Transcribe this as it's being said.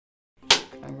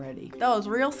I'm ready. That was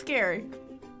real scary.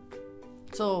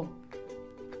 So,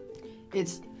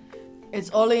 it's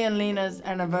Oli and Lena's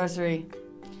anniversary,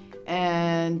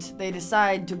 and they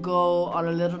decide to go on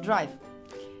a little drive.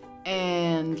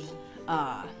 And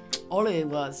Oli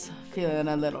was feeling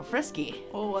a little frisky.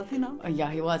 Oh, was he now? Yeah,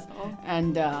 he was. Oh.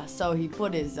 And so he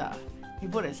put his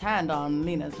hand on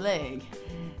Lena's leg,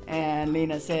 and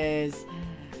Lena says,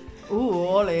 "Ooh,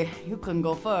 Oli, you couldn't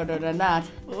go further than that."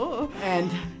 Oh.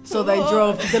 And so they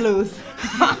drove to Duluth.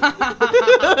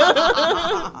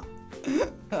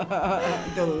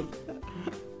 Duluth.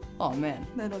 Oh man,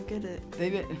 I don't get it.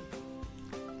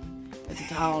 it's a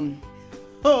town.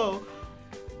 Oh.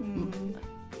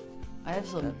 I have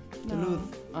some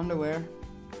Duluth underwear.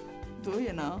 Do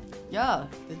you know? Yeah,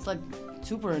 it's like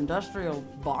super industrial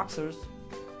boxers.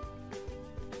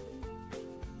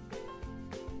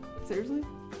 Seriously?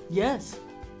 Yes.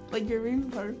 Like you're being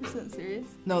 100% serious?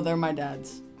 No, they're my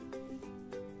dad's.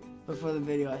 Before the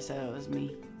video, I said it was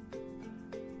me.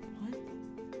 What?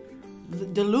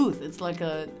 Duluth. It's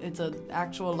a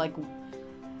actual like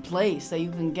place that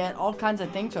you can get all kinds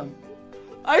of things from.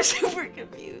 I'm super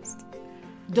confused.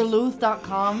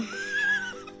 Duluth.com.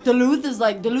 Duluth is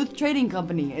like Duluth Trading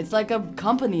Company. It's like a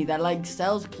company that like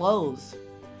sells clothes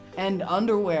and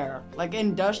underwear, like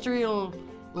industrial,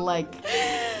 like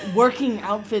working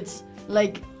outfits.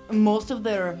 Like most of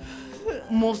their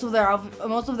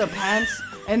pants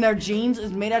and their jeans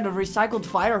is made out of recycled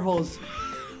fire hose.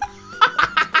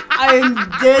 I am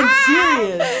dead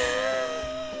serious.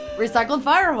 Recycled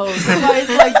fire hose. That's why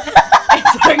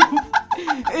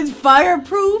it's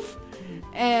fireproof.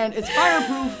 And it's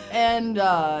fireproof, and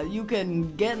you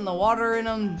can get in the water in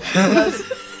them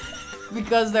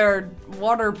because they're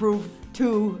waterproof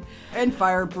too, and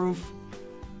fireproof.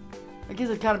 I guess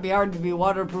it'd kind of be hard to be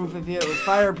waterproof if it was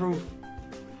fireproof.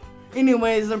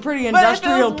 Anyways, they're pretty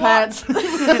industrial pants. I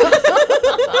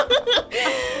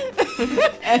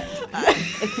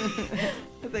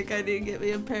think I need to get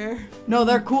me a pair. No,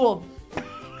 they're cool.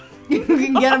 You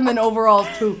can get them in overalls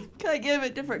too. Can I get them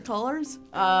in different colors?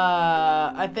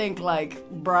 I think like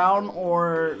brown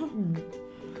or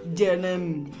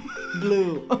denim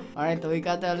blue. Alright, so we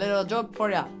got a little joke for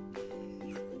ya.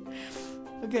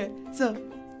 Okay, so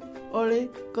Oli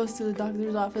goes to the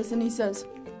doctor's office and he says,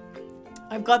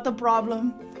 "I've got the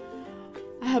problem.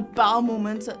 I have bowel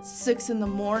movements at 6 in the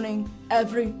morning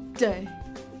every day."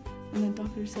 And the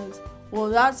doctor says, "Well,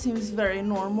 that seems very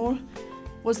normal.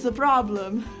 What's the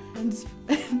problem?"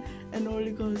 And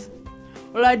Oli goes,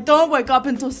 "Well, I don't wake up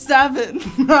until 7.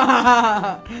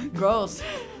 Gross.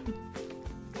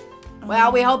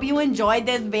 Well, we hope you enjoyed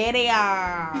this video.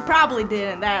 You probably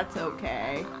didn't. That's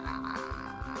okay.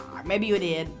 Maybe you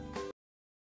did.